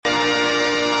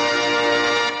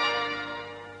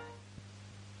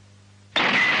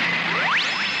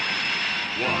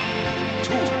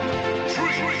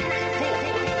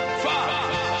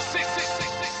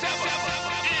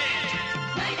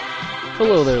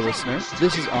Hello there, listener.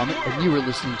 This is Amit, and you are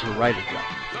listening to Writer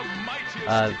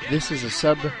Jump. This is a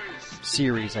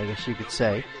sub-series, I guess you could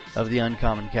say, of the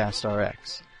Uncommon Cast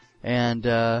RX. And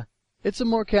it's a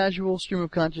more casual stream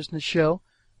of consciousness show.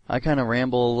 I kind of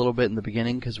ramble a little bit in the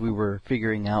beginning because we were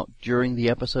figuring out during the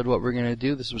episode what we're going to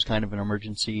do. This was kind of an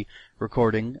emergency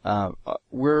recording.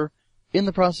 We're in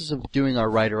the process of doing our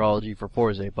writerology for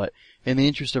Forza, but in the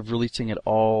interest of releasing it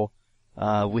all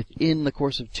within the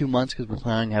course of 2 months, because we're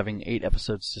planning on having 8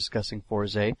 episodes discussing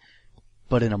Forza,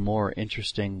 but in a more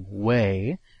interesting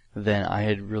way than I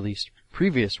had released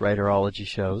previous writerology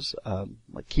shows.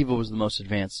 Like Kiva was the most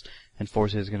advanced, and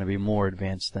Forza is going to be more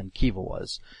advanced than Kiva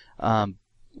was.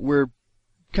 We're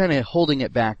kind of holding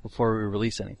it back before we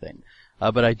release anything.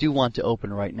 But I do want to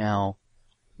open right now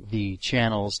the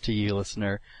channels to you,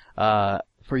 listener,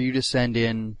 for you to send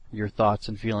in your thoughts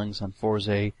and feelings on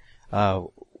Forza.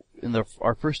 In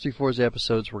our first 3 Forza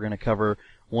episodes, we're going to cover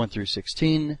 1 through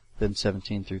 16, then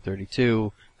 17 through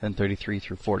 32, then 33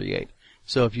 through 48.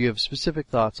 So if you have specific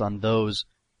thoughts on those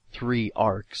 3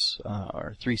 arcs,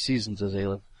 or 3 seasons as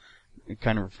Aleph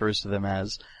kind of refers to them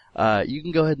as, you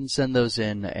can go ahead and send those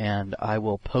in, and I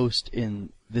will post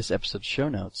in this episode's show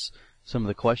notes some of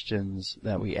the questions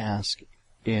that we ask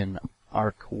in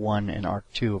Arc 1 and Arc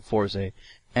 2 of Forza,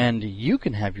 and you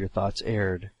can have your thoughts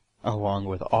aired along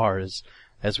with ours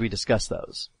as we discuss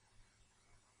those.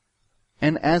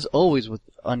 And as always with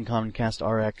Uncommon Cast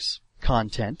RX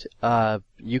content,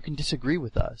 you can disagree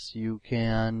with us. You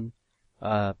can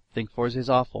think Forza is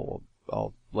awful.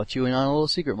 I'll let you in on a little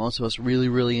secret. Most of us really,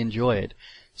 really enjoy it.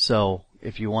 So,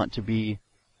 if you want to be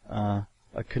a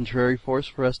contrary force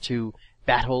for us to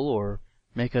battle or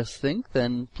make us think,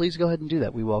 then please go ahead and do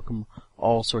that. We welcome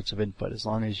all sorts of input. As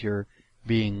long as you're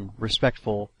being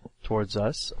respectful towards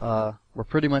us, we're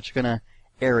pretty much going to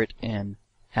air it and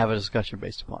have a discussion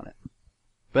based upon it.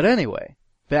 But anyway,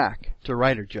 back to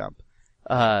Writer Jump.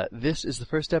 This is the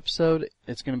first episode.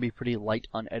 It's going to be pretty light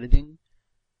on editing,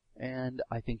 and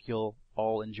I think you'll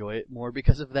all enjoy it more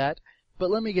because of that.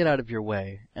 But let me get out of your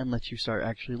way and let you start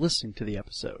actually listening to the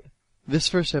episode. This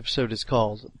first episode is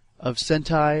called Of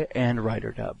Sentai and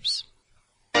Writer Dubs.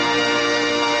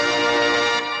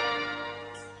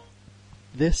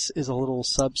 This is a little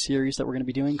sub-series that we're going to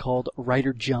be doing called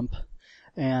Writer Jump.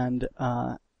 And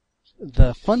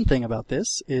the fun thing about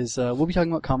this is we'll be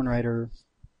talking about Kamen Rider,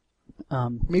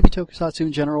 maybe Tokusatsu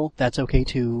in general. That's okay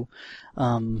too.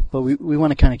 But we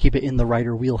want to kind of keep it in the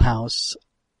writer wheelhouse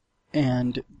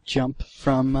and jump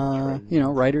from,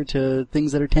 writer to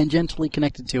things that are tangentially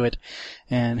connected to it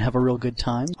and have a real good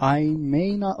time. I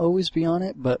may not always be on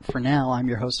it, but for now I'm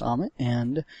your host Amit,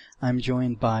 and I'm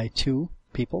joined by 2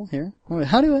 people here.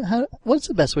 What's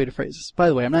the best way to phrase this? By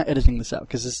the way, I'm not editing this out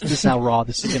because this is how raw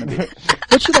this is going to be.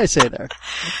 What should I say there?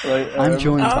 I'm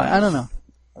joined by, I don't know.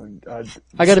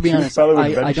 I gotta be honest.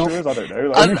 I don't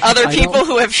know. Other people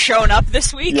who have shown up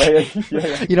this week. Yeah.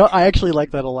 You know, I actually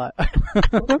like that a lot,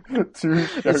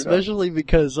 especially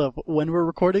because of when we're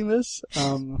recording this.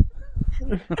 All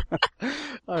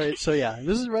right, so yeah,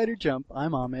 this is Writer Jump.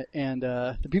 I'm Amit, and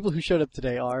the people who showed up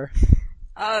today are.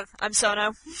 I'm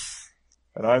Sono.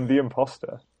 And I'm the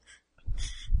imposter.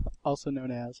 Also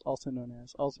known as.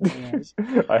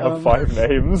 I have 5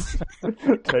 names.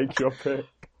 Take your pick.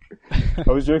 I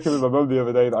was joking with my mum the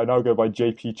other day that I now go by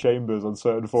JP Chambers on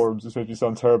certain forums, which makes me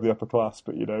sound terribly upper class,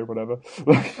 but whatever.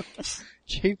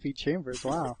 JP Chambers,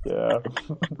 wow. Yeah.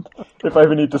 If I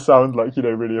ever need to sound like,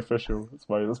 really official,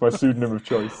 that's my pseudonym of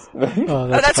choice.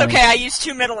 That's okay, I use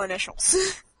 2 middle initials.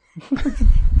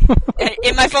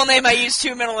 In my full name I use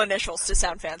 2 middle initials to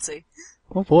sound fancy.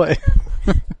 Oh boy.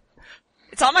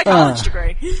 It's on my college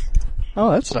degree.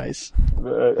 Oh, that's nice.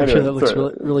 Anyway, I'm sure that looks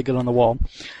really, really good on the wall.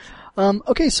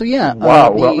 Okay, so yeah.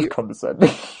 Wow, that was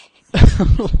condescending.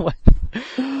 Sorry.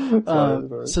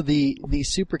 So the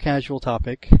super casual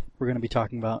topic we're going to be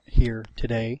talking about here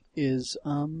today is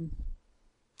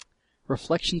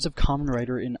reflections of Kamen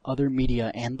Rider in other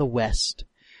media and the West.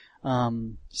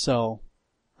 So,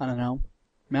 I don't know,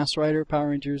 Masked Rider,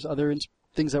 Power Rangers, other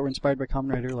things that were inspired by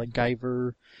Kamen Rider, like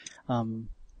Guyver.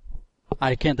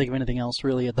 I can't think of anything else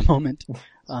really at the moment.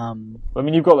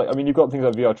 You've got things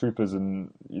like VR Troopers and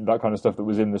that kind of stuff that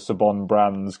was in the Saban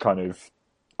Brands kind of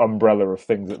umbrella of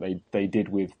things that they did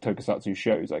with Tokusatsu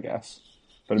shows, I guess.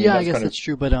 But I guess that's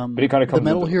true. But it kind of comes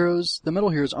the Metal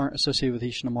Heroes aren't associated with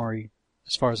Ishinomori,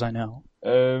 as far as I know.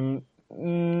 No,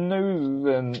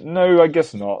 I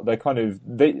guess not. They're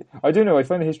I don't know. I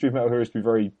find the history of Metal Heroes to be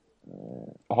very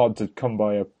hard to come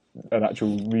by an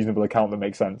actual reasonable account that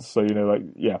makes sense. So, fair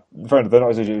enough, they're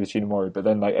not associated with Shinomori, but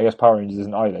then, I guess Power Rangers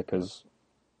isn't either, because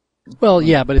Well,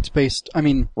 yeah, but it's based. I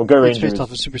mean, Well, Go it's Ranger based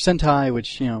off of Super Sentai,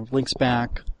 which links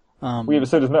back. Well, yeah, but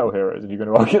so does Metal Heroes, and you're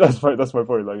going to argue that's my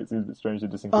point. Like, it seems a bit strange to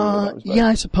disinclude it in that respect. Yeah,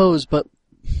 I suppose, but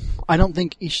I don't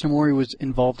think Ishinomori was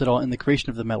involved at all in the creation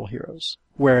of the Metal Heroes,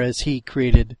 whereas he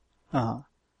created, Oh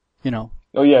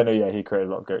yeah, no, yeah, he created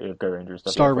a lot of Go Ranger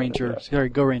stuff. Star Ranger. Sorry,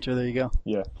 Go Ranger. There you go.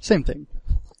 Yeah. Same thing.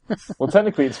 Well,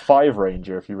 technically it's 5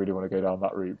 Ranger if you really want to go down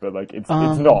that route, but like it's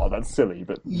not. That's silly,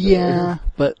 but yeah,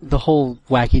 but the whole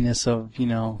wackiness of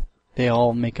they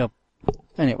all make up.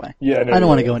 Anyway, yeah, no, I don't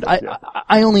want to go into. yeah.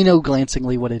 I only know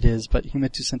glancingly what it is, but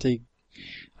Himetsu Sentai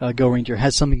Go Ranger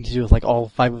has something to do with like all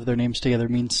 5 of their names together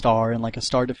means star, and like a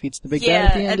star defeats the big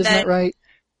bad at the end. Isn't that right?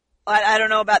 I don't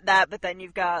know about that, but then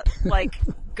you've got like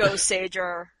Go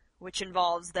Sager, which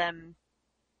involves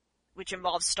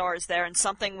stars there, and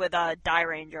something with Die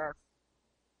Ranger.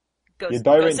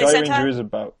 Die Ranger is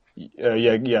about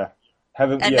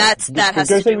heaven. And yeah. that has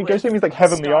to do with Go Sager means like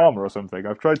heavenly star. armor or something.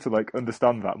 I've tried to like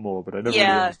understand that more, but I never really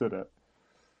understood it.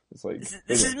 It's like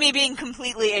this is me being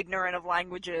completely ignorant of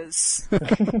languages,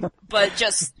 but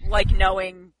just like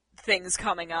knowing things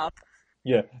coming up.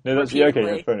 Yeah, no, that's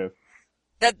okay. Yeah, fair enough.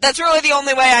 That's really the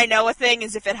only way I know a thing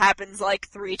is if it happens like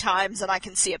 3 times and I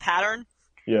can see a pattern.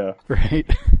 Yeah. Right.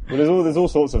 Well, there's all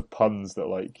sorts of puns that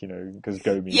like because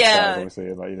Go means star, obviously,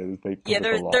 and like they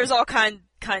there's all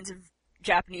kinds of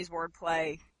Japanese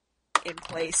wordplay in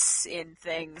place in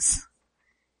things.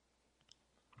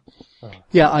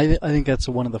 Yeah, I think that's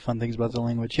one of the fun things about the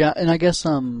language. Yeah, and I guess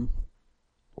Go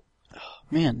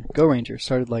Ranger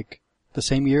started like the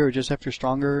same year or just after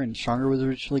Stronger, and Stronger was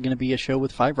originally going to be a show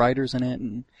with 5 writers in it,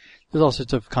 and there's all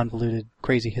sorts of convoluted,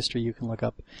 crazy history you can look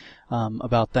up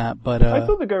about that. But I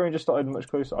thought the Go Ranger started much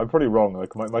closer. I'm probably wrong.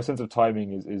 Like my sense of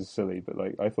timing is silly, but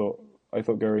like I thought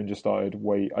Go Ranger started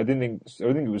way. I don't think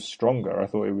it was Stronger. I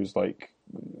thought it was like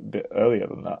a bit earlier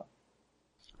than that.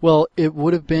 Well, it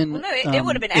would have been. Well, no, it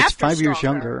would have been it's after 5 years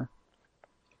Stronger. younger.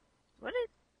 Would it?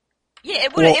 Yeah,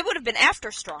 it would have been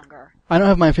after Stronger. I don't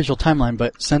have my official timeline,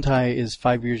 but Sentai is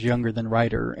 5 years younger than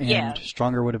Rider, and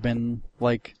Stronger would have been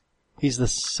like he's the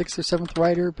 6th or 7th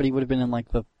Rider, but he would have been in like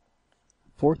the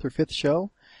 4th or 5th show.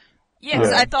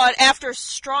 Yes, I thought after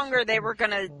Stronger they were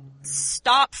gonna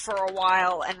stop for a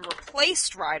while and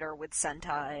replace Rider with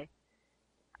Sentai.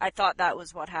 I thought that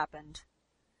was what happened.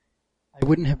 I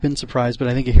wouldn't have been surprised, but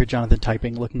I think I hear Jonathan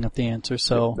typing, looking up the answer,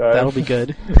 so that'll be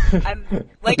good. I'm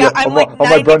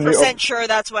 90% sure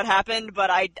that's what happened, but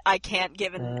I can't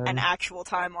give an actual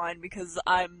timeline because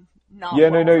I'm not.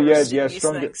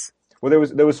 Stronger. Things. Well,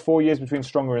 there was 4 years between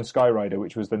Stronger and Skyrider,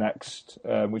 which was the next,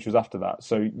 which was after that.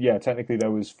 So yeah, technically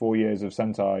there was 4 years of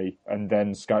Sentai, and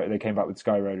then they came back with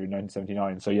Skyrider in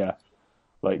 1979. So yeah,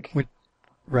 like.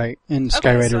 Right, and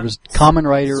Skyrider was Kamen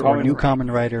Rider or New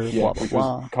Kamen Rider, blah blah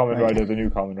blah. Kamen Rider, the New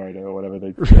Kamen Rider, or whatever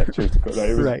they chose to call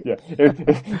it. Right. Yeah,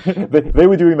 they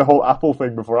were doing the whole Apple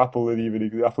thing before Apple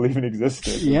even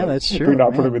existed. Yeah, that's true.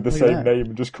 Putting it with the same name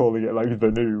and just calling it like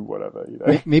the new whatever.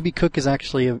 Maybe Cook is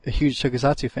actually a huge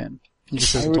Tokusatsu fan. He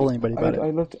just hasn't told anybody about it.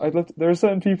 I loved. There are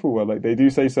certain people where like they do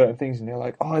say certain things, and you're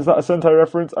like, "Oh, is that a Sentai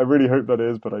reference?" I really hope that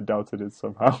is, but I doubt it is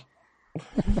somehow.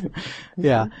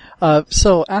 Yeah.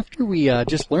 So after we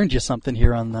just learned you something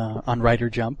here on Rider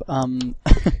Jump, do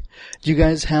you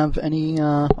guys have any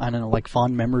like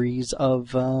fond memories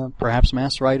of perhaps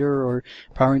Mass Rider or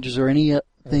Power Rangers or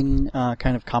anything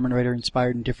kind of Kamen Rider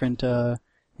inspired in different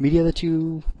media that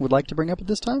you would like to bring up at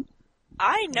this time?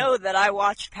 I know that I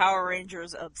watched Power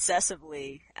Rangers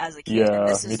obsessively as a kid. Yeah,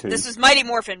 and me too. This was Mighty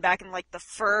Morphin back in like the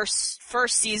first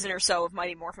season or so of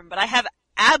Mighty Morphin, but I have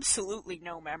absolutely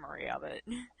no memory of it.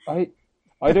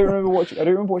 I don't remember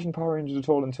watching Power Rangers at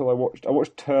all until I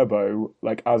watched Turbo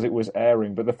like as it was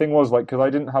airing. But the thing was like because I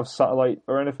didn't have satellite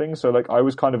or anything, so like I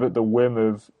was kind of at the whim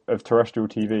of terrestrial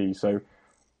TV. So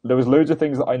there was loads of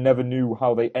things that I never knew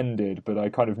how they ended, but I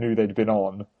kind of knew they'd been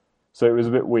on. So it was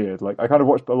a bit weird. Like I kind of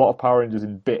watched a lot of Power Rangers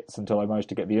in bits until I managed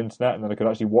to get the internet, and then I could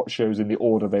actually watch shows in the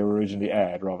order they were originally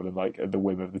aired, rather than like at the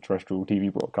whim of the terrestrial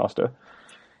TV broadcaster.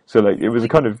 So like it was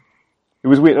it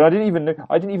was weird, and I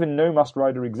didn't even know Masked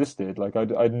Rider existed. Like I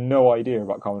had no idea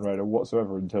about Kamen Rider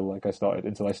whatsoever until I started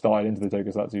into the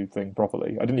Tokusatsu thing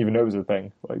properly. I didn't even know it was a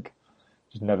thing. Like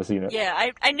just never seen it. Yeah,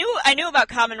 I knew about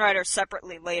Kamen Rider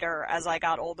separately later as I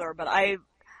got older, but I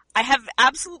have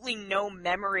absolutely no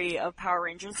memory of Power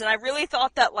Rangers, and I really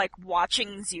thought that, like,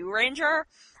 watching Zyuranger,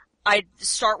 I'd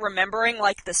start remembering,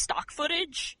 like, the stock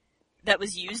footage that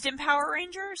was used in Power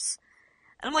Rangers.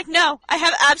 And I'm like, no, I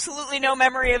have absolutely no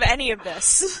memory of any of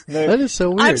this. No, That is so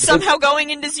weird. I'm somehow going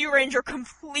into Zyuranger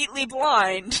completely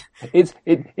blind.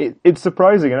 it's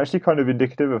surprising and actually kind of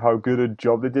indicative of how good a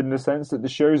job they did in a sense that the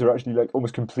shows are actually like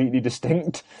almost completely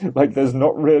distinct. Like there's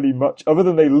not really much other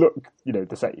than they look,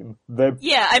 the same.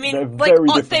 Yeah, I mean, they're like very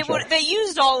different shows. they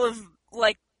used all of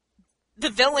like the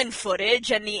villain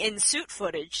footage and the in-suit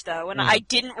footage though, and I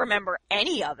didn't remember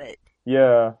any of it.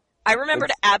 Yeah. I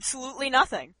remembered absolutely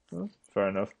nothing. Fair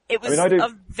enough. It was a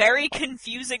very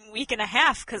confusing week and a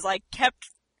half because I kept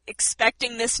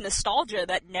expecting this nostalgia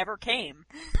that never came.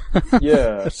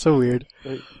 Yeah. That's so weird.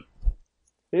 It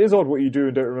is odd what you do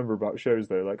and don't remember about shows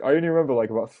though. Like I only remember like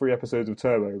about 3 episodes of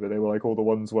Turbo, but they were like all the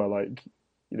ones where like,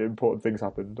 important things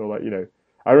happened or like,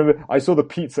 I remember I saw the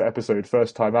pizza episode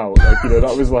first time out. Like,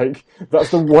 that was like,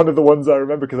 that's one of the ones I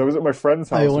remember because I was at my friend's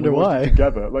house. I wonder why.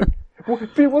 Together. Like, well,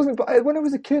 it wasn't, but when I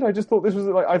was a kid, I just thought this was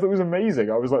like, I thought it was amazing.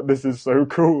 I was like, this is so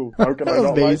cool. How can I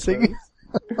not amazing. like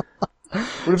this? But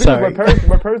the thing Sorry. is,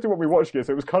 my parents didn't want me watching it,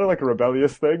 so it was kind of like a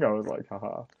rebellious thing. I was like,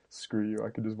 haha, screw you, I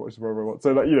can just watch whatever I want.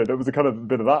 So, like, there was a kind of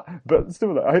bit of that, but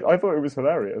still, I thought it was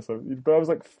hilarious. But I was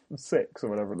like 6 or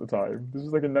whatever at the time. This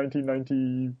was like in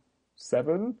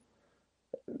 1997?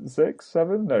 6,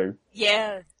 7? No.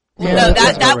 Yeah. Yeah, No,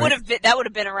 that's that right. would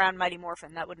have been around Mighty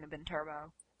Morphin. That wouldn't have been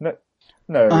Turbo.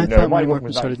 No, I no. thought Mighty Mighty Morphin Morphin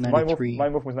was started in 93.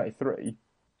 Mighty Morphin was 93.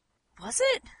 Was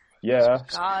it? Yeah.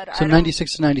 God, So I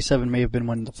 96 to 97 may have been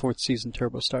when the 4th season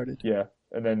Turbo started. Yeah.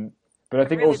 And then, but I I'm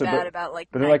think really also, bad about but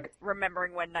then, like,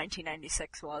 remembering when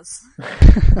 1996 was.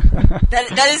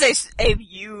 that is a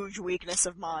huge weakness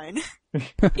of mine. Is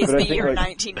But I the think, year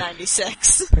like-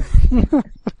 1996.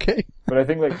 Okay. but I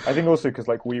think also because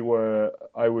like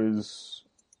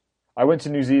I went to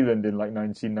New Zealand in like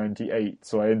 1998,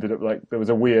 so I ended up like there was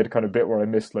a weird kind of bit where I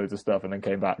missed loads of stuff and then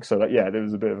came back. So like there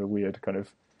was a bit of a weird kind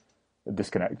of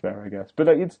disconnect there, I guess. But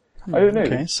like I don't know.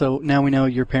 Okay, so now we know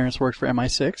your parents worked for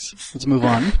MI6. Let's move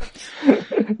on.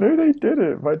 No, they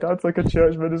didn't. My dad's like a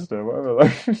church minister, whatever.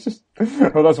 Like, it's just,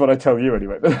 well, that's what I tell you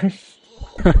anyway.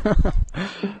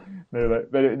 No,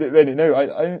 like,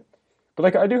 but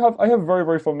like I have very,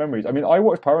 very fond memories. I mean, I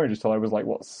watched Power Rangers till I was like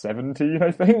 17,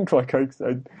 I think. Like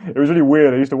it was really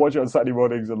weird. I used to watch it on Saturday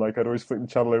mornings, and like I'd always flick the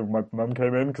channel over when my mum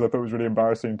came in because I thought it was really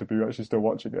embarrassing to be actually still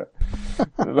watching it.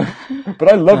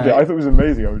 But I loved it. I thought it was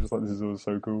amazing. I was just like, this is all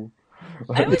so cool.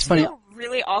 I always It's funny. feel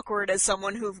really awkward as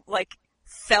someone who like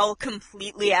fell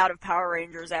completely out of Power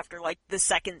Rangers after like the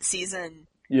 2nd season.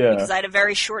 Yeah, Because I had a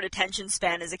very short attention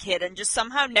span as a kid and just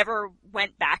somehow never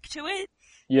went back to it.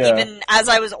 yeah, Even as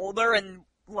I was older and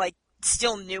like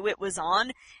still knew it was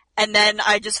on. And then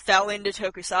I just fell into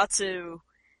tokusatsu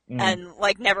and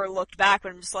like never looked back,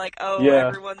 but I'm just like, oh, Yeah.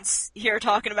 everyone's here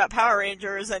talking about Power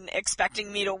Rangers and expecting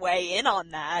me to weigh in on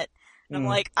that. And I'm Mm.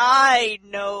 like, I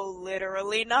know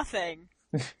literally nothing.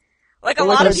 Like, a Well,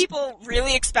 like, lot of I- people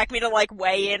really expect me to, like,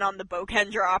 weigh in on the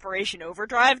Bokendra Operation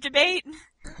Overdrive debate.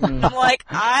 I'm like,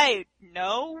 I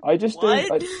know I just what?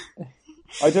 don't.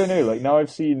 I don't know. Like now I've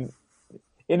seen,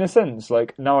 in a sense,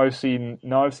 like now I've seen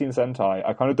Sentai.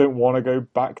 I kind of don't want to go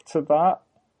back to that.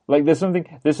 Like there's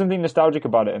something nostalgic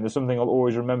about it, and there's something I'll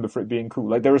always remember for it being cool.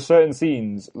 Like there are certain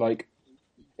scenes, like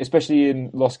especially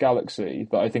in Lost Galaxy,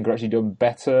 that I think are actually done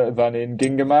better than in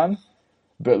Gingaman.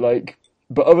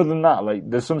 But other than that, like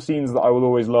there's some scenes that I will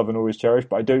always love and always cherish.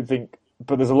 But I don't think.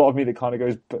 But there's a lot of me that kind of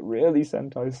goes, but really,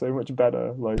 Sentai is so much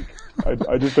better. Like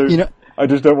I just don't. I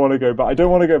just don't want to go back. I don't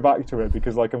want to go back to it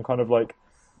because like I'm kind of like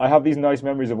I have these nice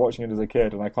memories of watching it as a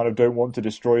kid, and I kind of don't want to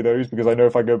destroy those because I know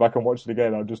if I go back and watch it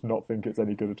again, I'll just not think it's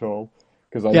any good at all.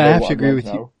 Because I have to agree with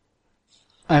you.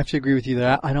 I have to agree with you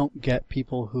that I don't get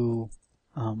people who.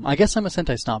 I guess I'm a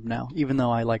Sentai snob now, even though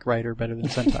I like Rider better than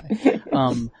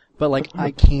Sentai. But like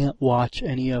I can't watch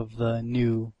any of the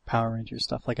new Power Rangers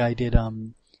stuff. Like I did.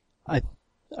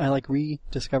 I like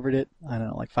rediscovered it. I don't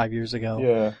know, like 5 years ago.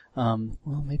 Yeah.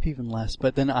 Well, maybe even less.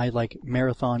 But then I like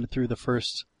marathoned through the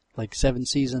first like 7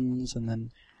 seasons, and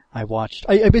then I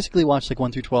basically watched like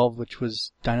 1 through 12, which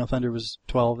was Dino Thunder was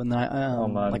 12, and then I saw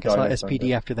Dino SPD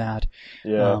Thunder. after that.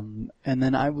 Yeah. And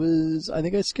then I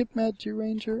think I skipped Mad Gear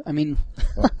Ranger. I mean,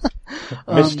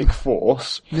 Mystic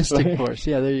Force. Mystic Force.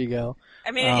 Yeah, there you go.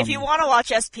 I mean, if you want to watch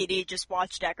SPD, just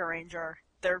watch Deca Ranger.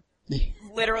 They're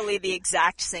literally the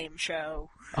exact same show.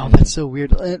 Oh, that's so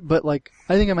weird. But like,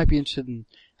 I think I might be interested in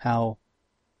how.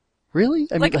 Really?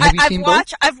 I mean, Like, have you seen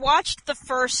both? I've watched the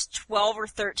first 12 or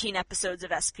 13 episodes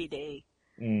of SPD.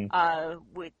 And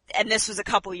this was a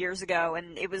couple years ago,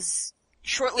 and it was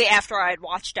shortly after I had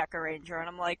watched Deca Ranger, and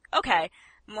I'm like, okay.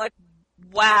 I'm like,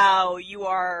 wow,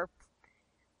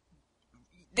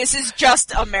 This is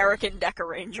just American Deca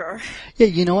Ranger. Yeah,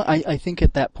 you know what? I think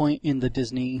at that point in the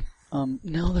Disney,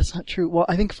 no, that's not true. Well,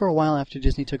 I think for a while after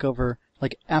Disney took over,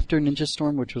 like after Ninja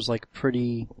Storm, which was like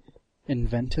pretty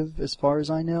inventive as far as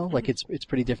I know. Like it's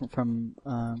pretty different from,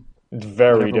 It's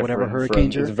very whatever different.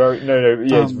 Hurricaneger. It's very it's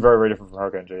very, very different from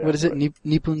Hurricaneger. Yeah, what is it?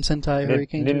 Nippon Sentai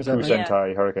Hurricaneger? Is that Ninpu right?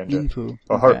 Sentai Hurricaneger. Ninpu.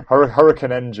 Or Okay.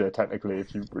 Hurricanenger, technically,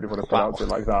 if you really want to pronounce it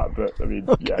like that. But I mean,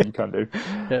 yeah, you can do.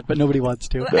 Yeah, but nobody wants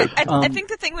to. Well, I think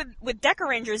the thing with Deca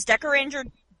Ranger is Deca Ranger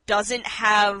doesn't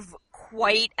have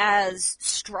quite as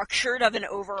structured of an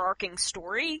overarching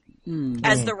story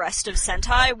as the rest of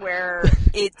Sentai, where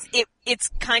it's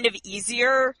kind of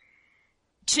easier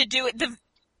to do it.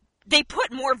 They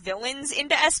put more villains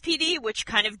into SPD, which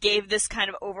kind of gave this kind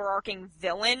of overarching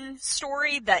villain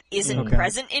story that isn't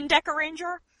present in Deca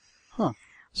Ranger. Huh.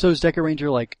 So is Deca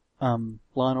Ranger like Law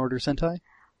and Order Sentai?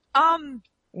 I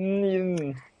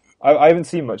haven't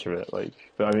seen much of it. Like,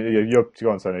 but I mean, you're go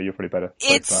on, Sonia. You're pretty better.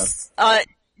 It's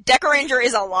Deca Ranger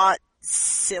is a lot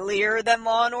sillier than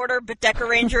Law and Order, but Deca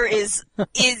Ranger is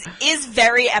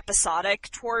very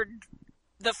episodic toward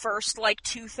the first like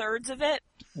 2/3 of it.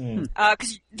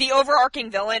 Because the overarching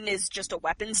villain is just a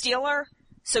weapons dealer,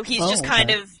 so he's just kind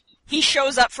of he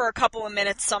shows up for a couple of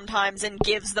minutes sometimes and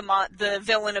gives the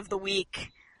villain of the week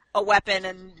a weapon,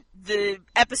 and the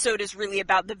episode is really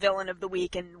about the villain of the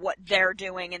week and what they're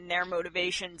doing and their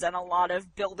motivations, and a lot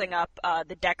of building up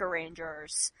the Deca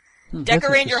Rangers. Deca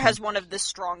Ranger has one of the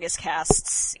strongest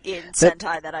casts in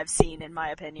Sentai that I've seen, in my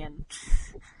opinion.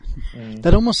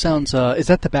 That almost sounds, is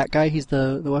that the Bat guy? He's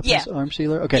the weapons arms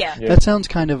dealer? Okay. Yeah. That sounds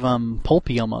kind of,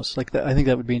 pulpy almost. Like, I think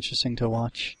that would be interesting to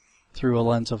watch through a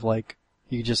lens of like,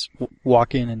 you just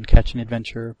walk in and catch an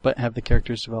adventure, but have the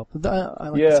characters develop. I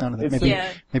like the sound of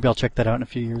that. Maybe I'll check that out in a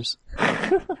few years.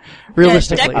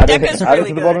 Realistically. Deca's really good. Add it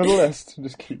to the bottom of the list.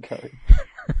 Just keep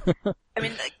going. I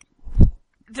mean,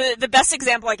 the best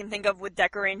example I can think of with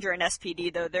Deca Ranger and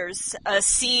SPD, though, there's a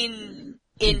scene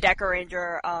in Deca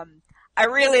Ranger, I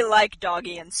really like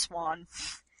Doggy and Swan.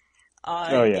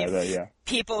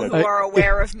 People who are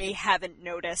aware of me haven't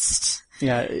noticed.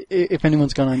 Yeah, if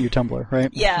anyone's gone on your Tumblr, right?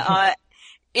 Yeah,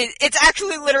 it's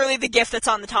actually literally the GIF that's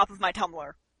on the top of my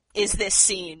Tumblr, is this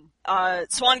scene.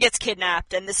 Swan gets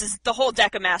kidnapped, and this is the whole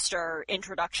Deca Master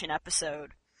introduction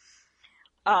episode.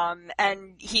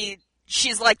 And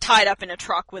she's like tied up in a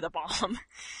truck with a bomb.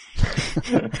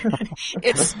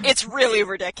 It's really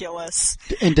ridiculous.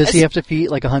 And does he have to feed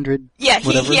like 100? Yeah,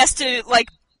 he has to like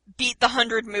beat the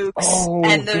 100 mooks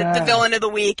and the villain of the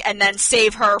week, and then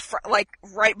save her like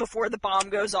right before the bomb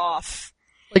goes off.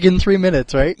 Like in 3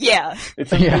 minutes, right? Yeah.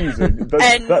 It's amazing.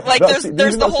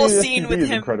 There's the whole scene with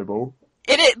him. Incredible.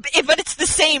 But it's the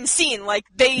same scene. Like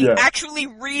they actually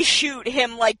reshoot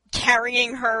him like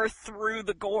carrying her through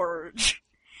the gorge.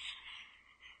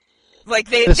 Like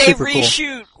they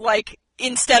reshoot like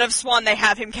instead of Swan they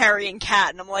have him carrying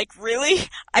Cat, and I'm like, really?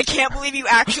 I can't believe you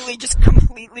actually just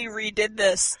completely redid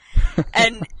this.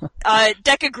 And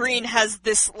Deca Green has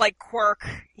this like quirk.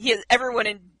 Everyone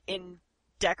in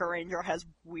Deca Ranger has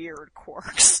weird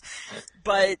quirks,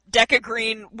 but Deca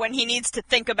Green, when he needs to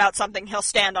think about something, he'll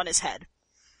stand on his head.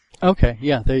 Okay,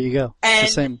 yeah, there you go. And,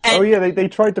 it's the same. They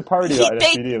tried to parody that in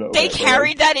SPD a little bit. They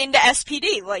carried that into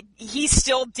SPD. Like, he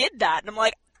still did that. And I'm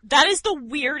like, that is the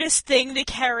weirdest thing to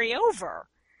carry over.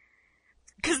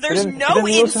 Because there's no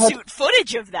in-suit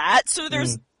footage of that, so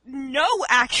there's no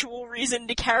actual reason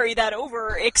to carry that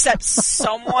over except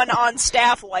someone on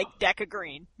staff like Deca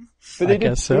Green. But they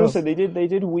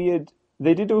did weird.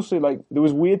 They did also, like, there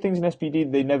was weird things in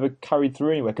SPD they never carried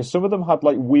through anywhere, because some of them had,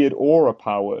 like, weird aura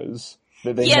powers.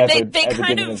 That they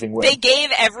they gave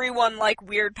everyone like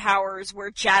weird powers, where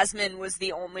Jasmine was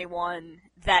the only one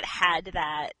that had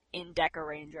that in Deca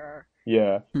Ranger.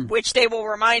 Yeah. Which they will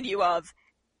remind you of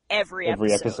every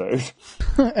episode.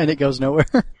 And it goes nowhere.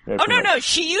 No,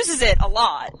 she uses it a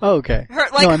lot. Oh, okay.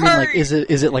 Is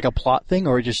it like a plot thing,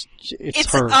 or it's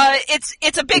her?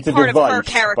 It's a big part of her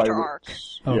character arc.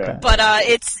 Okay. Yeah. But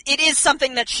it is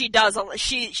something that she does.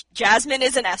 Jasmine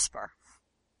is an Esper.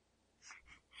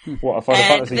 What, a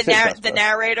Final Fantasy VI the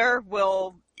narrator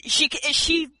will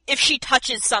if she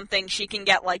touches something, she can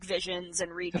get like visions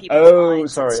and read people's minds. Oh,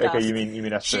 sorry. And stuff. Okay, you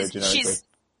mean Esper generically?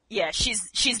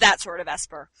 She's that sort of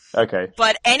Esper. Okay.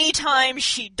 But anytime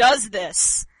she does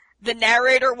this, the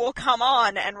narrator will come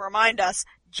on and remind us,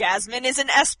 Jasmine is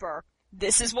an Esper.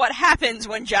 This is what happens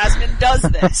when Jasmine does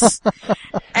this.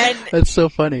 And that's so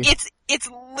funny. It's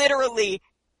literally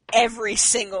every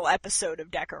single episode of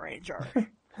Deca Ranger.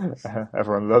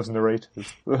 Everyone loves narrators.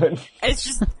 It's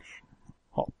just,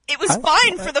 it was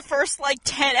fine for the first like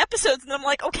 10 episodes, and I'm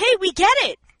like, okay, we get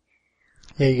it.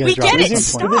 Yeah, you We gotta drop get it it, at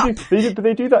some point. stop! But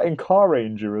they do that in Car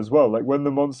Ranger as well. Like when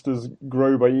the monsters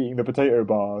grow by eating the potato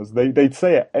bars, they'd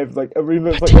say it every like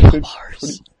Potato episode bars.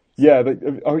 20. Yeah,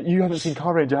 oh, you haven't seen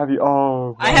Car Ranger, have you?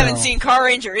 Oh, I haven't seen Car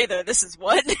Ranger either. This is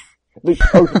what? like,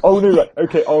 no, right,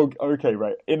 okay, okay,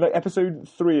 right. In like episode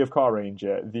 3 of Car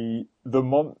Ranger,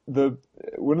 one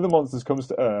of the monsters comes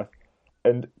to Earth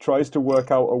and tries to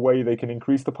work out a way they can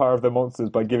increase the power of their monsters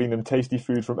by giving them tasty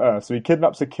food from Earth. So he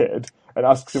kidnaps a kid and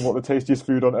asks him what the tastiest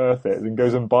food on Earth is, and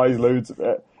goes and buys loads of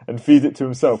it and feeds it to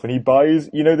himself. And he buys,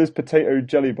 this potato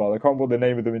jelly bar. I can't remember the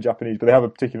name of them in Japanese, but they have a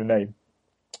particular name.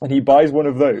 And he buys one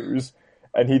of those,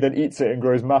 and he then eats it and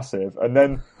grows massive. And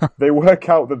then they work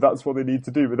out that that's what they need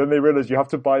to do. But then they realize you have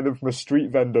to buy them from a street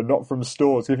vendor, not from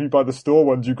stores. If you buy the store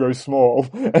ones, you grow small.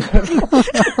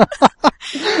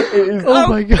 Oh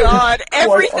my god!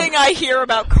 Everything I hear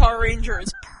about Car Ranger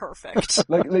is perfect.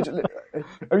 Like, literally,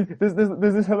 I mean, there's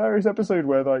this hilarious episode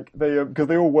where like they because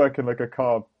they all work in like a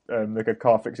car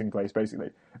fixing place basically,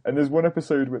 and there's one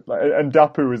episode with like, and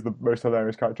Dapu is the most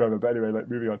hilarious character ever. But anyway, like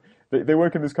moving on, they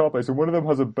work in this car place, and one of them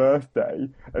has a birthday,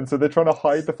 and so they're trying to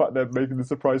hide the fact they're making the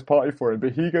surprise party for him.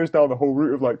 But he goes down the whole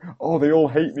route of like, oh, they all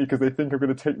hate me because they think I'm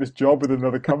going to take this job with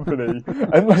another company,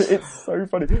 and like it's so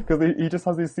funny because he just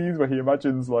has these scenes where he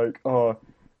imagines like, oh,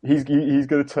 he's going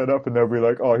to turn up and they'll be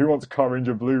like, oh, who wants Car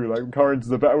Ranger Blue? Like, Car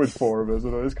Rangers are better with 4 of us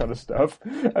and all this kind of stuff.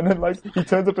 And then, like, he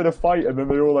turns up in a fight and then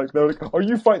they're like, oh,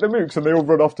 you fight the mooks, and they all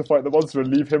run off to fight the monster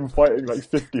and leave him fighting, like,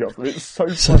 50 of them. It's so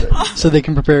funny. So they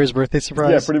can prepare his birthday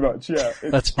surprise? Yeah, pretty much, yeah.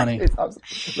 That's funny.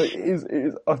 It's like, it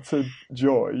is utter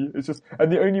joy. It's just,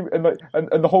 and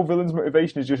the whole villain's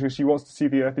motivation is just because she wants to see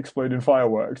the Earth explode in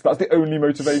fireworks. That's the only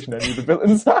motivation any of the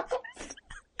villains have.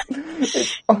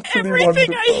 It's utterly Everything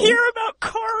wonderful. I hear about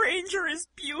Car Ranger is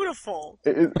beautiful.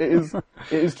 It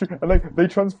is true. And like they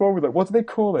transform with like, what do they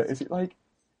call it? Is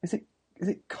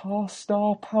it Car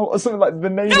Star Power or something like the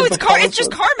name? No, of it's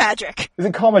just car magic. Is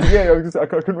it car magic? Yeah, I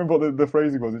couldn't remember what the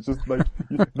phrasing was. It's just like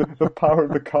the power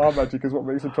of the car magic is what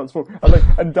makes them transform.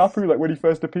 And Dapu, like when he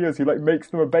first appears, he like makes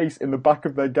them a base in the back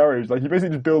of their garage. Like he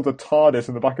basically just builds a TARDIS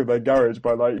in the back of their garage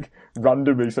by like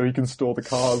randomly, so he can store the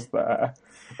cars there.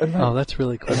 And, like, oh, that's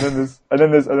really cool. And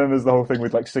then there's the whole thing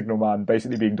with like Signal Man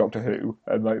basically being Doctor Who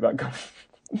and like that kind of.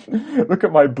 Look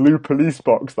at my blue police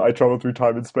box that I travel through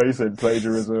time and space in.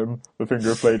 Plagiarism. The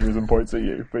finger of plagiarism points at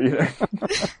you. But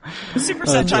Super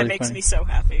Sentai really makes funny. me so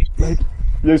happy. Like,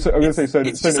 yeah, so I'm gonna say,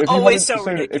 Sonia,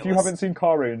 ridiculous. if you haven't seen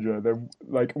Car Ranger, then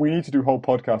like we need to do whole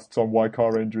podcasts on why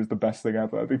Car Ranger is the best thing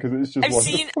ever because it's just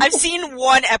wonderful. I've seen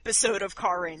one episode of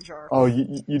Car Ranger. Oh,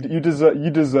 you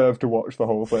deserve to watch the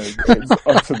whole thing. It's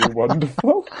utterly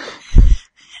wonderful.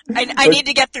 I need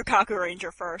to get through Kaku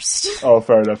Ranger first. Oh,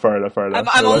 fair enough.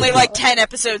 I'm only like 10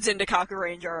 episodes into Kaku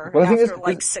Ranger after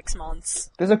like 6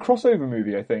 months. There's a crossover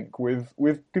movie, I think, with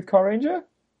Car Ranger.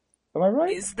 Am I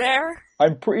right? Is there?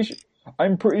 I'm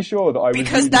pretty sure that I was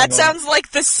because that sounds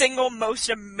like the single most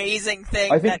amazing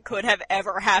thing that could have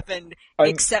ever happened,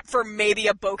 except for maybe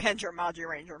a Bokenger Magi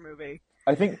Ranger movie.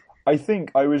 I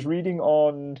think I was reading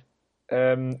on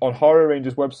Horror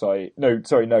Ranger's website.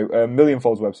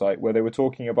 Millionfold's website, where they were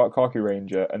talking about Kaku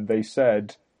Ranger, and they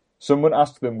said someone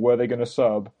asked them were they going to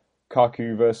sub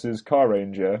Kaku versus Car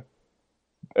Ranger,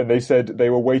 and they said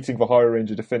they were waiting for Horror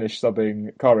Ranger to finish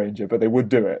subbing Car Ranger, but they would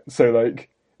do it. So like.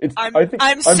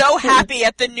 I'm so happy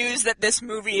at the news that this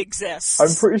movie exists.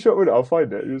 I'm pretty sure I'll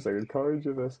find it. Just like Car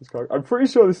Ranger versus Car. I'm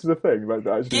pretty sure this is a thing like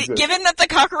that actually exists. Given that the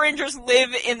Kaku Rangers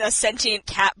live in a sentient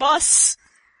cat bus,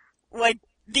 like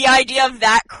the idea of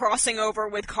that crossing over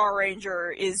with Car Ranger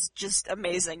is just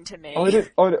amazing to me. Oh, wait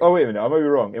a minute, I might be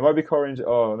wrong. It might be Car Ranger.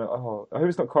 Oh no, I hope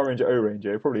it's not Car Ranger O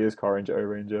Ranger. It probably is Car Ranger O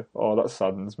Ranger. Oh, that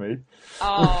saddens me.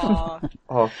 Oh.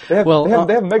 They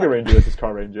have Mega Ranger versus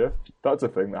Car Ranger. That's a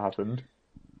thing that happened.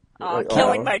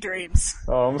 Killing my dreams.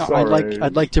 Oh, I'm sorry.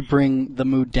 I'd like to bring the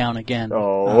mood down again.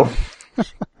 Oh.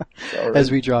 As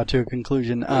we draw to a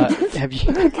conclusion. Have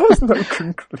you? There's no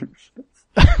conclusion.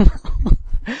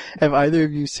 Have either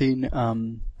of you seen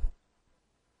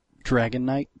Dragon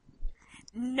Knight?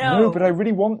 No, but I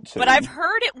really want to. But I've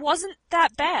heard it wasn't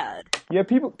that bad. Yeah,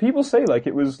 people say like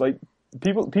it was like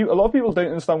a lot of people don't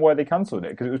understand why they cancelled it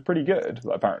because it was pretty good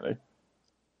apparently.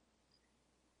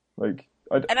 Like.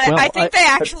 I think they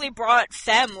actually brought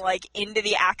Femme, like, into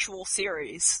the actual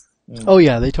series. Oh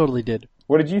yeah, they totally did.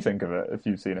 What did you think of it, if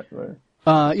you've seen it, though?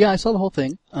 Yeah, I saw the whole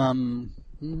thing.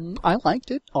 I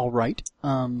liked it, alright.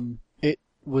 It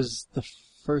was the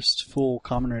first full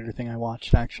Kamen Rider thing I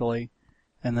watched, actually.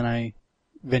 And then I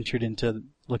ventured into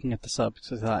looking at the subs,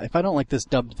 because I thought, if I don't like this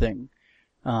dubbed thing,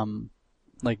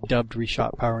 like dubbed,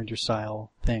 reshot Power Ranger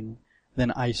style thing,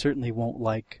 then I certainly won't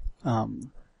like,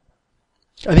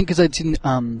 I think because I'd seen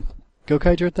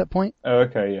Gokaiger at that point. Oh,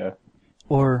 okay, yeah.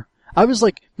 Or I was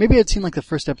like, maybe I'd seen like the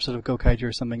first episode of Gokaiger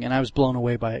or something, and I was blown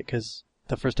away by it because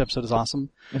the first episode is awesome.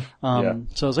 Yeah.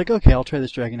 So I was like, okay, I'll try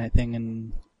this Dragon Knight thing,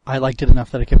 and I liked it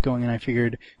enough that I kept going, and I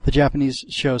figured the Japanese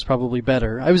show is probably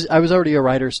better. I was already a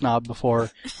writer snob before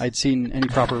I'd seen any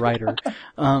proper writer,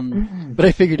 but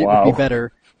I figured it would be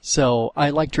better. So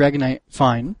I like Dragon Knight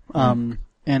fine, and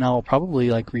I'll probably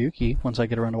like Ryuki once I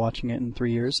get around to watching it in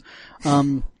 3 years.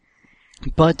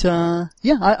 But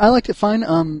yeah, I liked it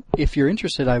fine. If you're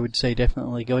interested, I would say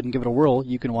definitely go ahead and give it a whirl.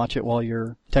 You can watch it while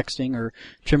you're texting or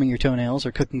trimming your toenails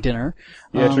or cooking dinner.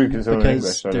 Yeah, true,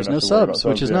 because there's no subs,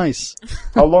 which is nice.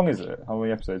 How long is it? How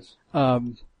many episodes?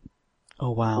 Oh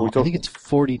wow, I think it's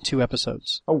 42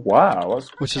 episodes. Oh wow,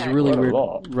 which is a really weird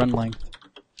run length.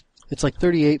 It's like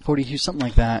 38, 42, something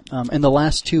like that. And the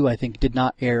last two, I think, did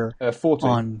not air 40.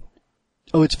 on...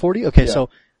 Oh, it's 40? Okay, yeah. So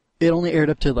it only aired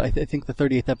up to, I think, the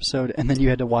 38th episode, and then you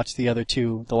had to watch the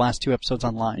last two episodes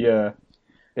online. Yeah.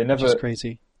 Which is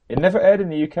crazy. It never aired in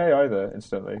the UK either,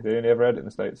 instantly. They only ever aired it in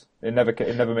the States. It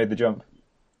never made the jump.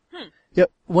 Yep.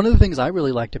 One of the things I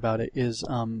really liked about it is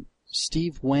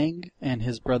Steve Wang and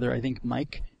his brother, I think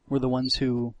Mike, were the ones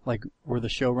who were the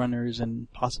showrunners and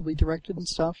possibly directed and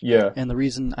stuff. Yeah. And the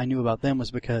reason I knew about them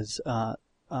was because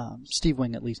Steve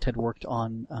Wang at least had worked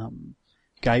on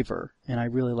Guyver, and I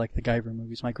really like the Guyver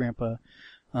movies. My grandpa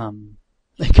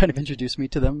they kind of introduced me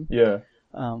to them. Yeah.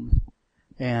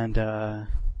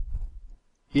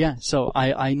 Yeah, so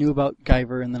I knew about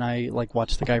Guyver, and then I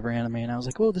watched the Guyver anime, and I was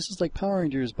like, well, this is like Power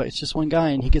Rangers, but it's just one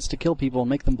guy, and he gets to kill people and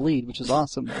make them bleed, which is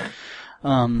awesome.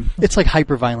 It's like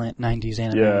hyper-violent 90s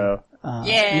anime. Yeah.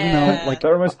 Even though, that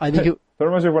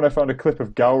reminds me of when I found a clip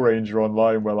of Gal Ranger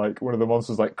online where one of the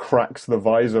monsters cracks the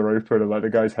visor open and the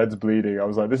guy's head's bleeding. I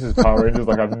was like, this is Power Rangers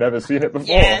I've never seen it before.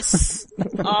 Yes.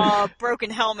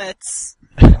 Broken helmets.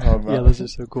 Yeah, those are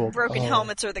so cool. Broken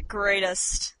helmets are the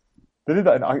greatest. They did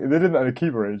that in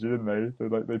Akiba Ranger, didn't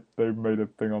they? They made a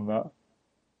thing on that.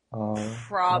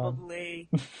 Probably.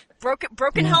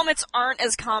 Broken helmets aren't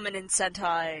as common in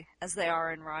Sentai as they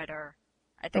are in Rider.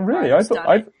 I think. Really?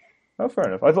 Oh, fair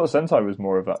enough. I thought Sentai was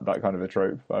more of that kind of a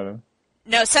trope. I don't know.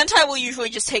 No, Sentai will usually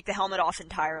just take the helmet off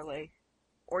entirely,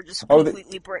 or just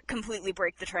completely break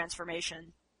the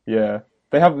transformation. Yeah,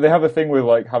 they have a thing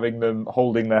with having them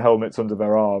holding their helmets under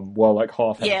their arm while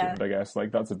half henching. I guess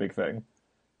that's a big thing.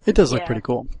 It does look pretty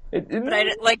cool.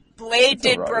 But Blade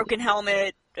did Broken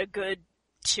Helmet a good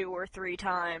 2 or 3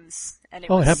 times, and it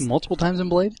happened multiple times in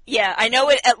Blade? Yeah, I know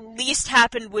it at least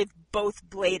happened with both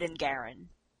Blade and Garen.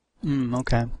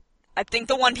 Okay. I think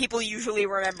the one people usually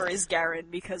remember is Garen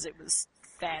because it was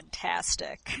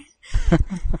fantastic.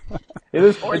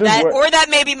 Or that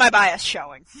may be my bias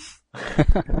showing.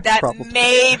 That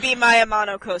may be my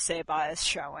Amano Kosei bias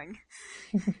showing.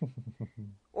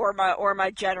 Or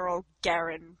my general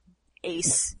Garen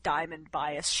Ace Diamond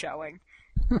bias showing.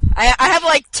 I have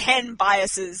 10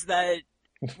 biases that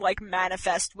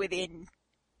manifest within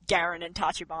Garen and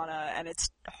Tachibana, and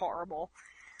it's horrible.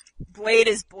 Blade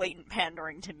is blatant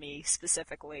pandering to me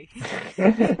specifically.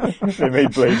 They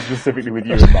made Blade specifically with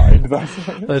you in mind.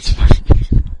 That's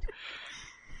funny.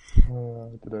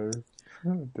 Oh, I don't know.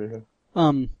 Oh, dear.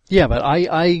 Yeah, but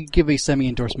I give a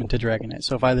semi-endorsement to Dragon Knight,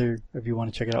 so if either of you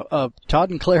want to check it out. Todd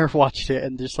and Claire watched it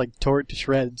and just tore it to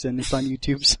shreds, and it's on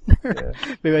YouTube somewhere.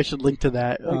 Yeah. Maybe I should link to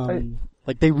that.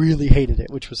 They really hated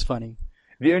it, which was funny.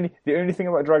 The only thing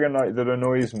about Dragon Knight that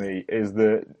annoys me is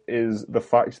the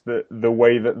fact that the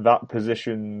way that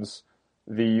positions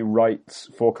the rights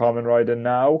for Kamen Rider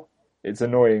now, it's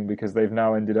annoying because they've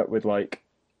now ended up with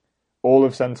all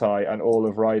of Sentai and all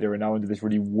of Rider are now under this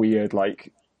really weird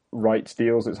rights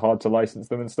deals. It's hard to license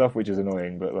them and stuff, which is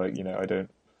annoying. But I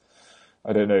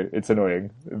don't know. It's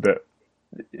annoying, but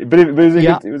it was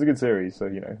a good series. So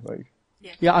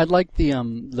Yeah, I'd like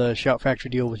the Shout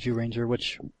Factory deal with Zyuranger,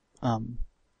 which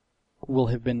will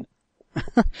have been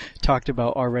talked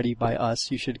about already by us.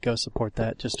 You should go support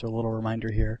that. Just a little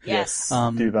reminder here. Yes.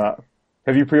 Do that.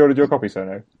 Have you pre-ordered your copy,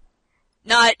 Sono?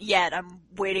 Not yet. I'm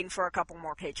waiting for a couple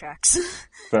more paychecks.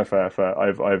 Fair.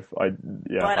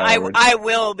 I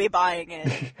will be buying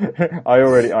it. I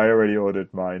already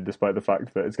ordered mine, despite the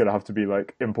fact that it's going to have to be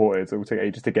imported, so it will take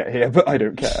ages to get here. But I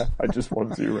don't care. I just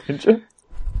want Zyuranger.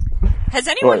 Has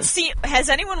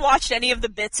anyone watched any of the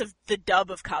bits of the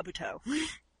dub of Kabuto?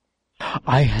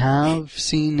 I have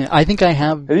seen it. I think I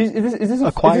have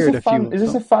acquired a few. Is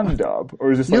this a fan dub?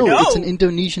 Or is this No, it's an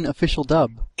Indonesian official dub.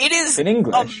 It is in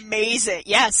English. Amazing.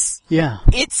 Yes. Yeah.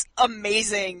 It's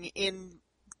amazing in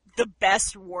the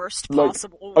best, worst Like,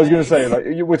 possible way. I was going to say, like,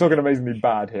 we're talking amazingly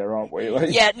bad here, aren't we?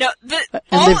 Like, Yeah, no,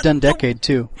 And they've done Decade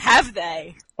too. Have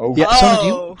they? oh, Yeah,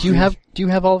 Oh. Sona, do you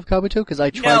have all of Kabuto? Because I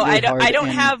tried No, really hard I don't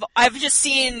and- have, I've just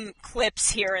seen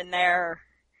clips here and there.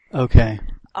 Okay.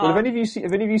 Well, have any of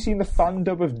you seen the fan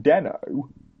dub of Deno?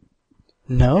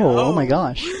 No, oh my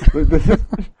gosh.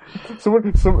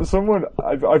 someone,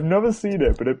 I've never seen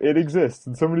it, but it exists,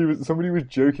 and somebody was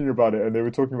joking about it, and they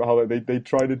were talking about how like they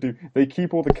try to do, they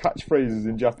keep all the catchphrases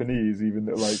in Japanese, even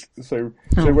though, like, so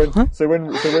when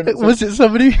Was it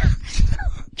somebody?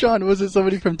 John, was it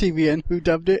somebody from TVN who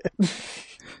dubbed it?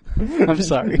 I'm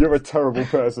sorry. You're a terrible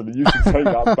person, and you should take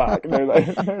that back.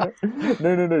 No.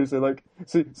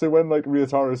 So when like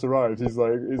Ryutaris arrives, he's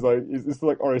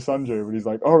like Ore Sanjo, but he's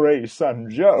like Ore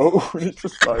Sanjo, and it's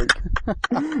just like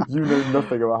you know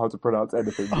nothing about how to pronounce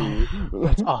anything. Do you?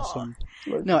 That's awesome.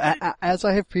 Like- No, as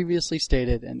I have previously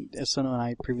stated, and as Sono and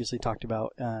I previously talked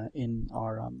about in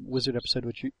our Wizard episode,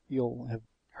 which you'll have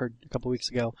heard a couple weeks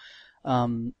ago,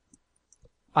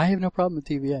 I have no problem with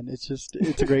TVN.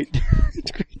 It's great.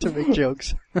 It's great to make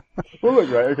jokes. Well, look,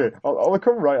 right, okay. I'll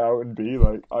come right out and be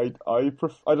like, I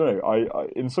don't know. I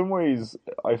in some ways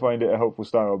I find it a helpful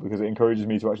style because it encourages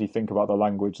me to actually think about the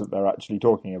language that they're actually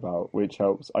talking about, which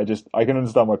helps. I can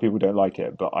understand why people don't like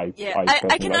it, but I I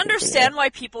personally can like understand why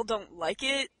people don't like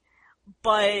it,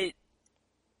 but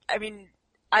I mean,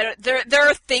 there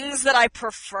are things that I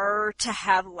prefer to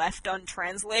have left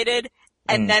untranslated,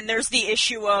 and then there's the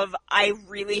issue of I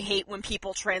really hate when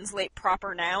people translate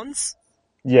proper nouns.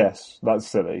 Yes, that's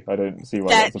silly. I don't see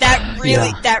why That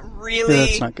really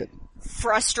That's not good.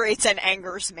 frustrates and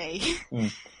angers me.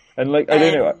 And like I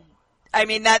don't know. I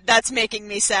mean that's making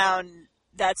me sound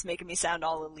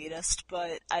all elitist,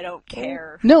 but I don't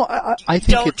care. No, I think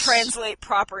Don't it's... translate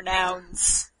proper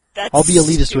nouns. That's I'll be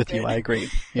elitist with stupid. you. I agree.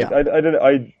 Yeah. I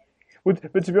don't.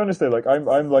 But to be honest though, like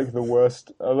I'm like the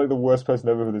worst. I'm like the worst person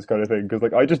ever for this kind of thing because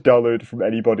like I just download it from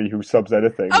anybody who subs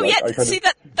anything. Oh like, yeah, see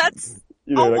that's.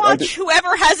 You know, I'll like, watch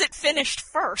whoever has it finished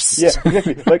first. Yeah,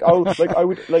 exactly. Like I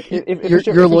would like if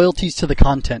Your loyalties to the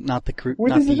content, not the Well,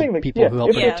 not this is the the thing, like, people who help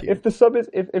if, it to you. if the sub is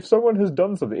if someone has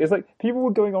done something, it's like people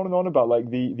were going on and on about like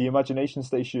the Imagination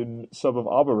Station sub of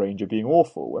Arbor Ranger being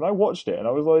awful. When I watched it, and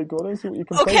I was like, well, I don't see what you're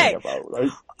complaining about. Like,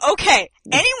 Okay,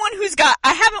 anyone who's got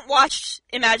I haven't watched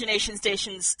Imagination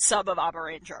Station's sub of Arbor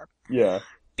Ranger yeah.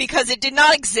 because it did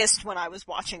not exist when I was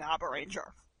watching Arbor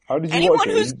Ranger. How did you Anyone watch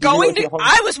it? who's Did you going watch it to at home?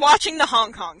 I was watching the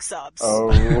Hong Kong subs. Oh.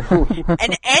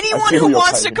 And I anyone feel who your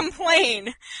wants to pain.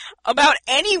 complain about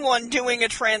anyone doing a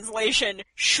translation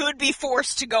should be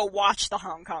forced to go watch the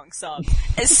Hong Kong sub,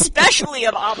 especially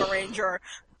of Arbor Ranger,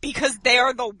 because they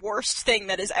are the worst thing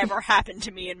that has ever happened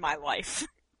to me in my life.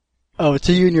 Oh,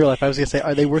 to you in your life, I was gonna say,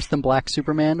 are they worse than Black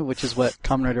Superman, which is what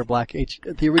Kamen Rider Black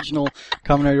the original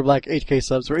Kamen Rider Black HK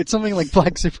subs were? It's something like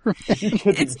Black Superman.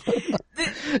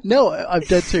 No, I'm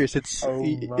dead serious. It's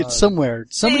somewhere.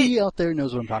 Somebody out there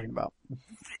knows what I'm talking about.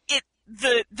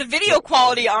 The video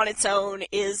quality on its own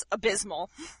is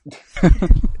abysmal.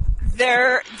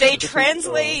 They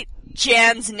translate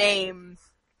Jan's name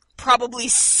probably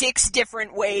 6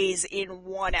 different ways in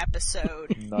one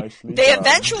episode. Nicely They done.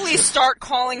 eventually start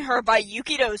calling her by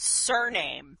Yukido's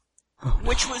surname,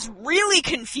 which was really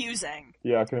confusing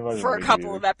Yeah, I can imagine. for a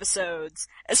couple of episodes,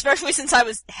 especially since I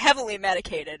was heavily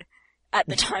medicated at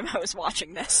the time I was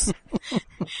watching this.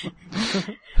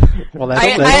 Well, I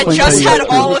had just had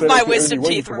all of my wisdom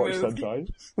teeth removed.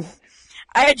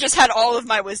 I had just had all of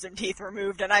my wisdom teeth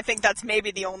removed, and I think that's maybe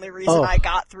the only reason I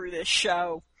got through this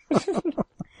show.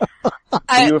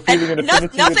 You were feeling an affinity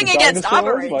with Nothing the against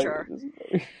Arbor dinosaurs? Ranger.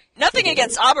 Like, Nothing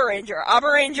against Arbor Ranger.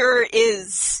 Arbor Ranger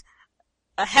is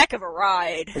a heck of a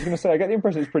ride. I was going to say, I get the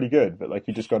impression it's pretty good, but like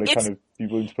you just got to kind of be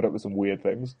willing to put up with some weird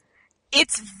things.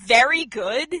 It's very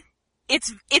good.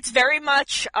 It's very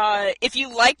much, if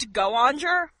you liked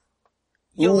Go-Onger,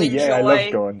 you'll enjoy. Yeah, I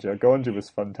love Go-Onger. Go-Onger was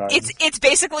fun times. It's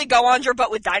basically Go-Onger but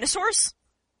with dinosaurs.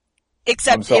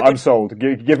 Except I'm sold.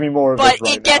 Give me more of but this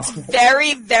right it gets now.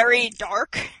 very, very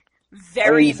dark.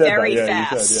 Very, you said that, very yeah,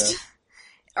 you fast. said,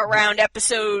 Around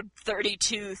episode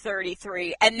 32,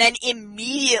 33. And then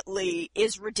immediately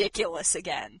is ridiculous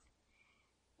again.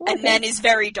 Okay. And then is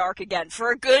very dark again.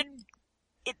 For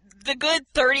the good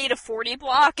 30 to 40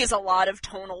 block is a lot of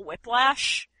tonal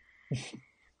whiplash.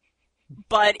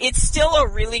 But it's still a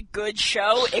really good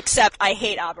show, except I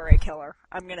hate Abare Killer.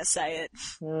 I'm gonna say it.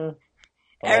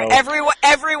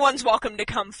 Everyone's welcome to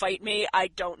come fight me. I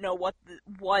don't know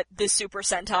what the Super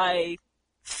Sentai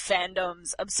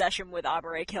fandom's obsession with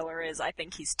Abare Killer is. I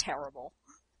think he's terrible.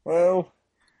 Well,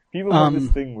 people have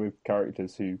this thing with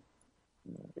characters who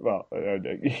well,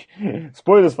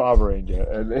 spoilers for Abba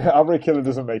Ranger. Abra Killer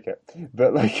doesn't make it,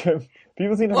 but like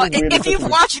people seem to have weird. If you've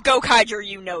watched Gokaiger,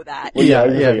 you know that. Well,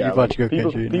 you've watched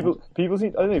Gokaiger. People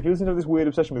seem to have this weird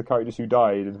obsession with characters who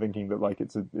died and thinking that like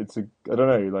it's a I don't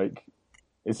know, like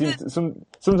it seems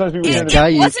sometimes people.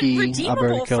 Gaiuki, redeemable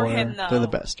Abra Killer, for him, though. they're the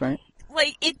best, right?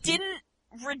 Like it didn't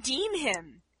redeem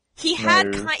him. He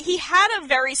had a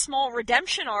very small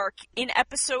redemption arc in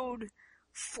episode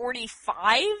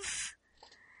 45,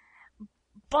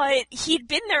 but he'd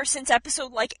been there since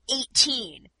episode,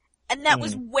 18. And that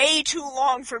was way too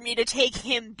long for me to take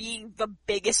him being the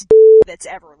biggest that's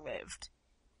ever lived.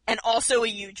 And also a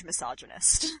huge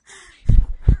misogynist.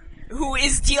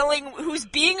 Who's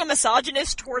being a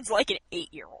misogynist towards, an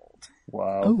 8-year-old.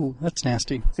 Wow. Oh, that's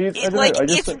nasty. See,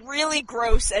 it's really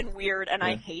gross and weird, and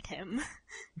I hate him.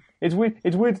 It's weird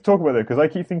to talk about it, because I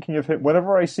keep thinking of him,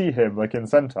 whenever I see him, in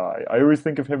Sentai, I always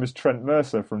think of him as Trent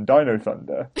Mercer from Dino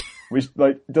Thunder, which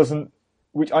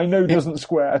I know doesn't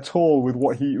square at all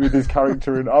with his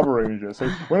character in Abba Ranger. So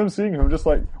when I'm seeing him, I'm just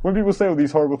like, when people say all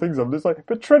these horrible things, I'm just like,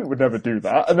 but Trent would never do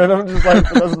that, and then I'm just like,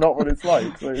 but that's not what it's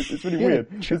like. So it's really weird.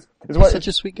 He's such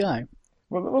a sweet guy.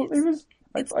 Well, he was.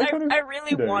 I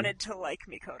really wanted to like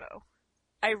Mikoto.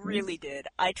 I really did.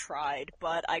 I tried,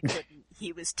 but I couldn't.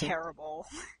 He was terrible.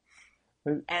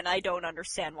 And I don't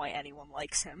understand why anyone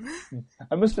likes him.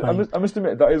 I must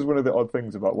admit that is one of the odd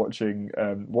things about watching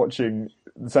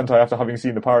Sentai after having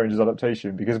seen the Power Rangers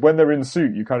adaptation, because when they're in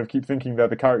suit, you kind of keep thinking they're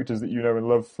the characters that you know and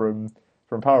love from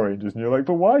Power Rangers, and you're like,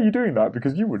 but why are you doing that?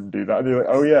 Because you wouldn't do that. And you're like,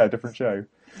 oh yeah, different show.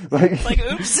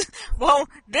 Oops. Well,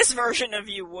 this version of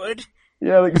you would.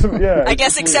 Yeah, I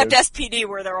guess except weird. SPD,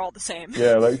 where they're all the same.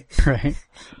 Yeah, right.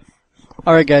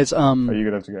 All right, guys. Are you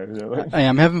gonna have to go? Yeah, I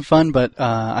am having fun, but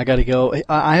I gotta go.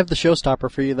 I have the showstopper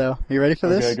for you, though. Are you ready for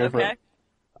this? Okay, go for it.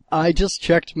 I just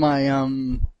checked my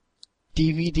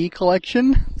DVD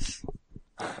collection,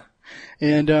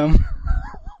 and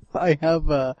I have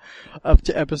up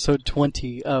to episode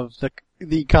 20 of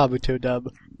the Kabuto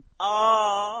dub.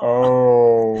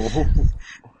 Oh.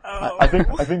 I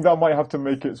think that might have to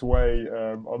make its way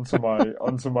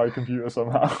onto my computer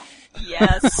somehow.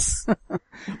 Yes.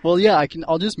 Well, yeah,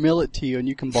 I'll just mail it to you, and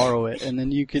you can borrow it, and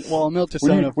then you can. Well, I'll mail it to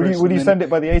Sona first. Would you send it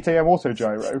by the 8 a.m. auto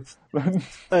gyro?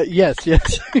 Yes,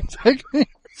 exactly.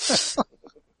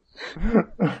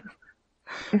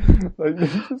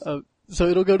 So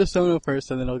it'll go to Sona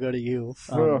first, and then it'll go to you.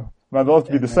 Man, there'll have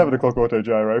to be the 7 o'clock auto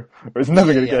gyro, but it's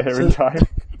never going to get here in time.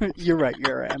 You're right.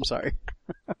 I'm sorry.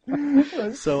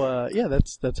 So,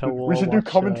 that's how we'll We should do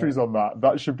commentaries on that.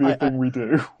 That should be a thing we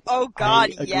do. Oh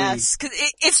god, yes. Cause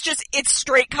it's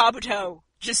straight Kabuto,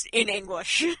 just in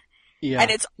English. Yeah.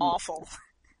 And it's awful.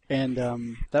 And,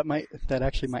 that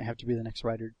actually might have to be the next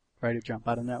Rider Jump.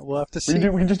 I don't know. We'll have to see.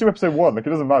 We can just do episode 1. It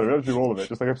doesn't matter. We don't have to do all of it.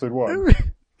 Just episode 1.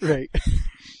 Right.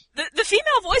 The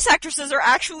female voice actresses are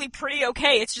actually pretty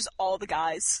okay. It's just all the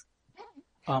guys.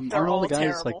 Aren't all the guys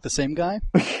terrible. the same guy?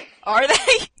 Are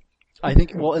they? I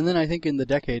think. Well, and then I think in the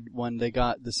Decade one they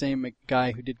got the same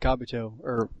guy who did Kabuto.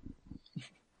 Or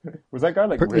was that guy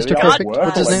really Mr. Perfect?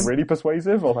 What's his name? Really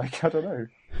persuasive, or I don't know.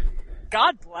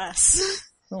 God bless.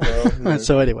 Oh well.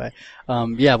 So anyway,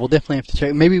 we'll definitely have to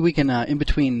check. Maybe we can in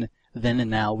between then and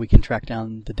now we can track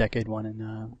down the Decade one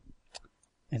and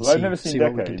I've never seen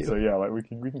Decade, so yeah, we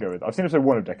can go with it. I've seen episode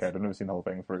 1 of Decade. I've never seen the whole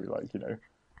thing through,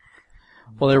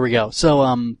 Well, there we go.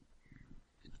 So,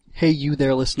 hey, you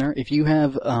there, listener. If you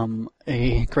have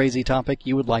a crazy topic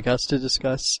you would like us to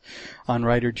discuss on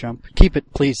Rider Jump, keep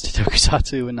it, please, to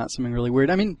Tokusatsu and not something really weird.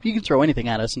 I mean, you can throw anything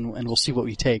at us, and we'll see what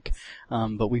we take.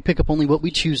 But we pick up only what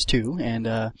we choose to, and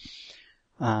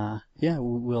we'll try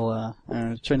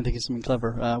to think of something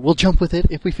clever. We'll jump with it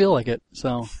if we feel like it.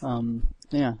 So,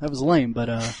 yeah, that was lame, but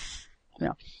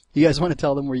yeah. You guys want to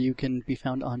tell them where you can be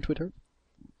found on Twitter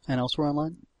and elsewhere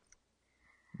online?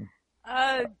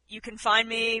 You can find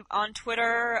me on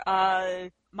Twitter,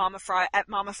 at Mama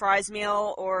Fry's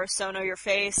Meal or Sono Your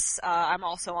Face. I'm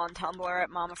also on Tumblr at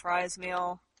Mama Fry's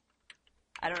Meal.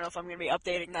 I don't know if I'm going to be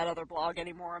updating that other blog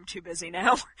anymore. I'm too busy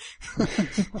now.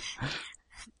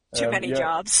 Too many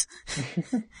jobs.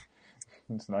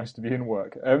 It's nice to be in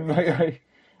work.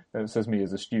 It says me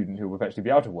as a student who will actually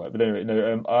be out of work. But anyway,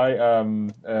 no, I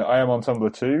am on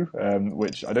Tumblr too,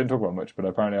 which I don't talk about much, but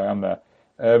apparently I am there.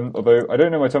 Although I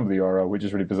don't know my Tumblr URL, which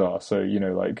is really bizarre. So,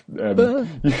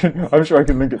 I'm sure I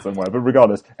can link it somewhere. But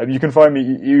regardless, you can find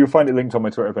me, you'll find it linked on my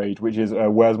Twitter page, which is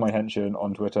Where's My Henshin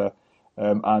on Twitter.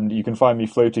 And you can find me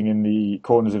floating in the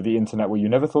corners of the internet where you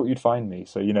never thought you'd find me.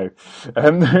 So, who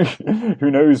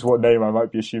knows what name I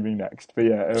might be assuming next. But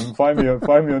yeah, find me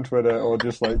on Twitter, or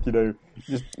just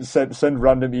just send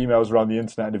random emails around the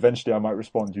internet, and eventually I might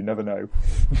respond. You never know.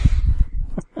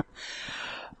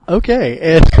 Okay,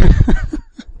 and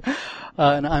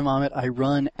and I'm Amit. I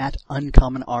run at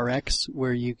UncommonRx,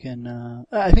 where you can,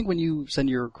 I think when you send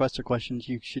your requests or questions,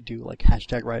 you should do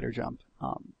 #WriterJump.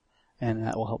 And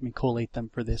that will help me collate them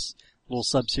for this little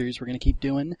sub-series we're going to keep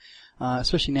doing,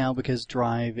 especially now because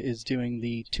Drive is doing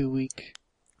the 2-week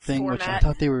thing, Format. which I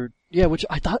thought they were, which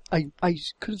I thought, I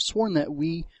could have sworn that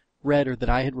we read, or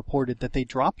that I had reported that they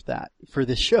dropped that for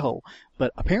this show,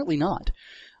 but apparently not.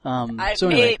 So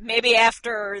anyway. Maybe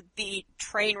after the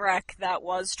train wreck that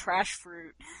was Trash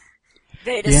Fruit,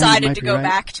 they decided to go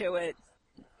back to it.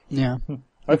 Yeah.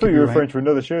 I thought you were referring to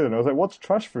another show then. I was like, what's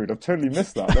Trash Fruit? I've totally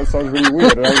missed that. That sounds really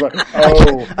weird. And I was like,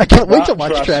 oh. I can't wait to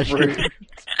watch Trash Fruit.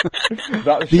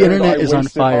 The internet is on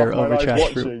fire over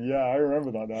Trash Fruit. Yeah, I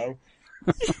remember that now.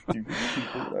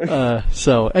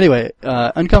 So anyway,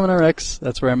 Uncommon RX,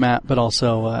 that's where I'm at, but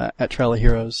also at Trail of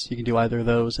Heroes. You can do either of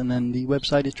those. And then the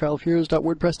website is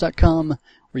trailofheroes.wordpress.com,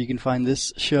 where you can find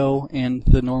this show and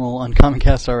the normal Uncommon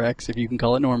Cast RX, if you can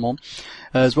call it normal,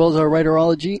 as well as our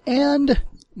Writerology and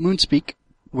Moonspeak,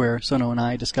 where Sono and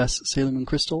I discuss Sailor Moon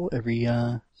Crystal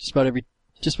just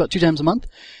about 2 times a month.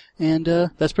 And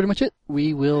that's pretty much it.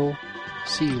 We will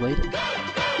see you later. 1, 2,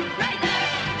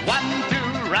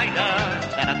 rider,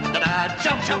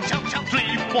 jump, jump, jump, jump. 3,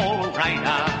 4,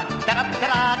 rider,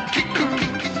 kick, kick,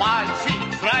 kick. 5,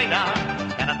 6, rider,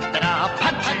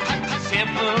 punch, punch, punch.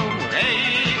 7, 8.